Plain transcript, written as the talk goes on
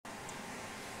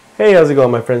Hey, how's it going,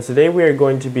 my friends? Today we are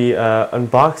going to be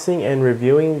unboxing and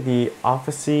reviewing the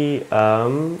Offacy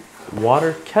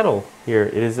water kettle here.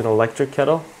 It is an electric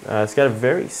kettle. It's got a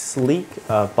very sleek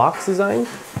box design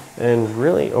and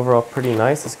really overall pretty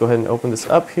nice. Let's go ahead and open this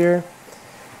up here.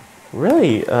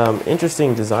 Really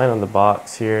interesting design on the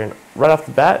box here. And right off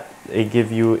the bat, they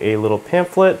give you a little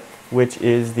pamphlet, which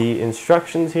is the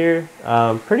instructions here.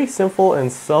 Pretty simple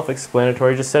and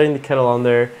self-explanatory. Just setting the kettle on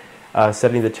there,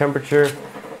 setting the temperature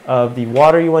of the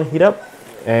water you want to heat up,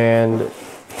 and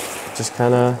just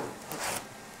kind of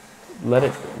let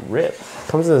it rip.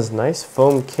 Comes in this nice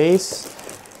foam case,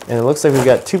 and it looks like we've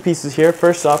got two pieces here.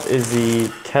 First off is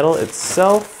the kettle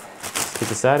itself. Let's get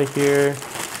this out of here.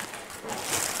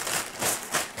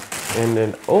 And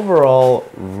an overall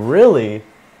really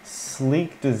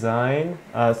sleek design.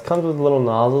 It comes with a little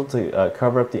nozzle to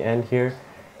cover up the end here,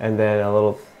 and then a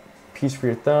little piece for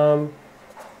your thumb,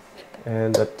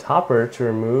 and the topper to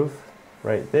remove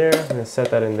right there. I'm going to set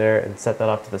that in there and set that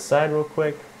off to the side real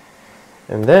quick.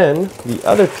 And then the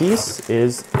other piece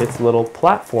is its little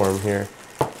platform here.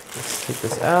 Let's take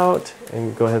this out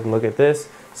and go ahead and look at this.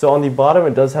 So on the bottom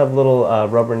it does have little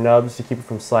rubber nubs to keep it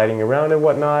from sliding around and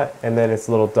whatnot, and then its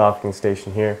little docking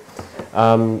station here.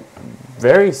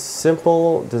 Very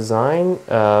simple design.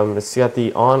 It's got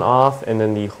the on off and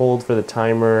then the hold for the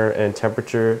timer and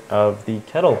temperature of the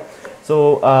kettle.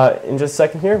 So in just a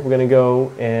second here, we're going to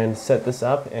go and set this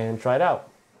up and try it out.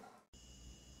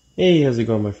 Hey, how's it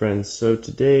going, my friends? So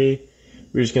today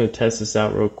we're just going to test this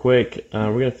out real quick.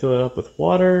 We're going to fill it up with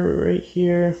water right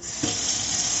here.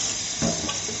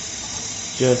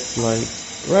 Just like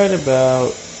right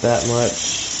about that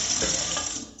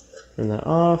much. Turn that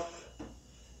off.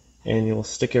 And you'll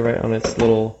stick it right on its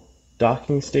little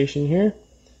docking station here.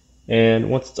 And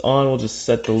once it's on, we'll just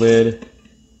set the lid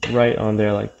right on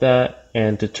there like that.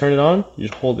 And to turn it on, you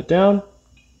just hold it down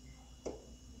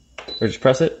or just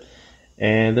press it,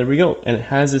 and there we go. And it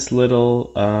has this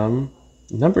little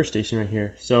number station right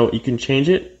here, so you can change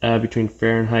it between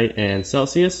Fahrenheit and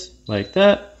Celsius like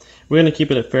that. We're going to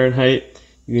keep it at Fahrenheit.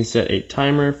 You can set a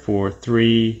timer for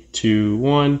 3, 2,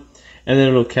 1, and then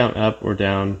it'll count up or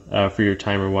down for your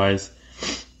timer wise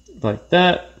like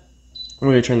that. I'm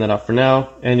going to turn that off for now,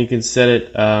 and you can set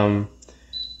it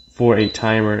for a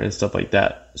timer and stuff like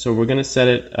that. So we're going to set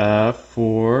it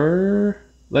for,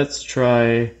 let's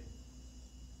try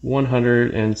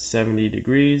 170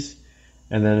 degrees,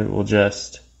 and then we'll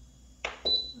just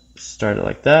start it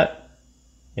like that,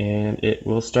 and it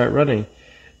will start running.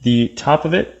 The top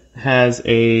of it has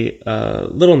a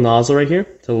little nozzle right here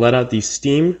to let out the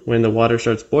steam when the water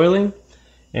starts boiling,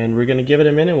 and we're going to give it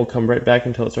a minute. We'll come right back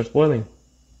until it starts boiling.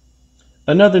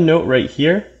 Another note right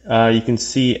here, you can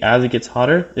see as it gets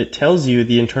hotter, it tells you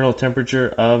the internal temperature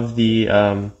of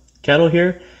the kettle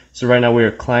here. So right now we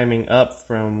are climbing up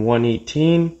from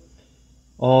 118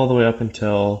 all the way up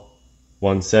until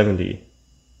 170.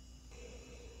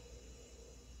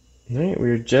 Alright,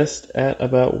 we're just at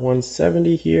about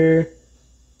 170 here,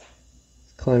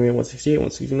 climbing at 168,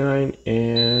 169,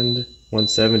 and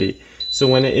 170. So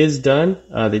when it is done,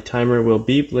 the timer will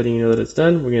beep letting you know that it's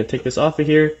done. We're going to take this off of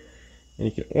here. And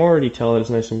you can already tell that it's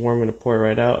nice and warm. I'm going to pour it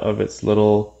right out of its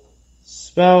little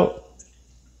spout.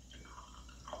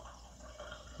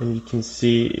 And you can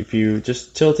see if you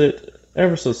just tilt it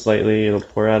ever so slightly, it'll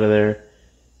pour out of there.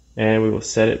 And we will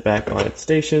set it back on its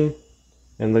station.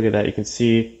 And look at that, you can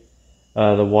see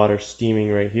the water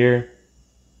steaming right here.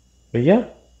 But yeah,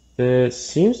 it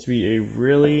seems to be a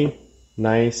really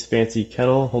nice, fancy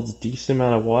kettle. Holds a decent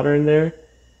amount of water in there.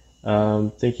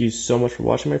 Thank you so much for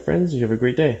watching, my friends. You have a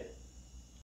great day.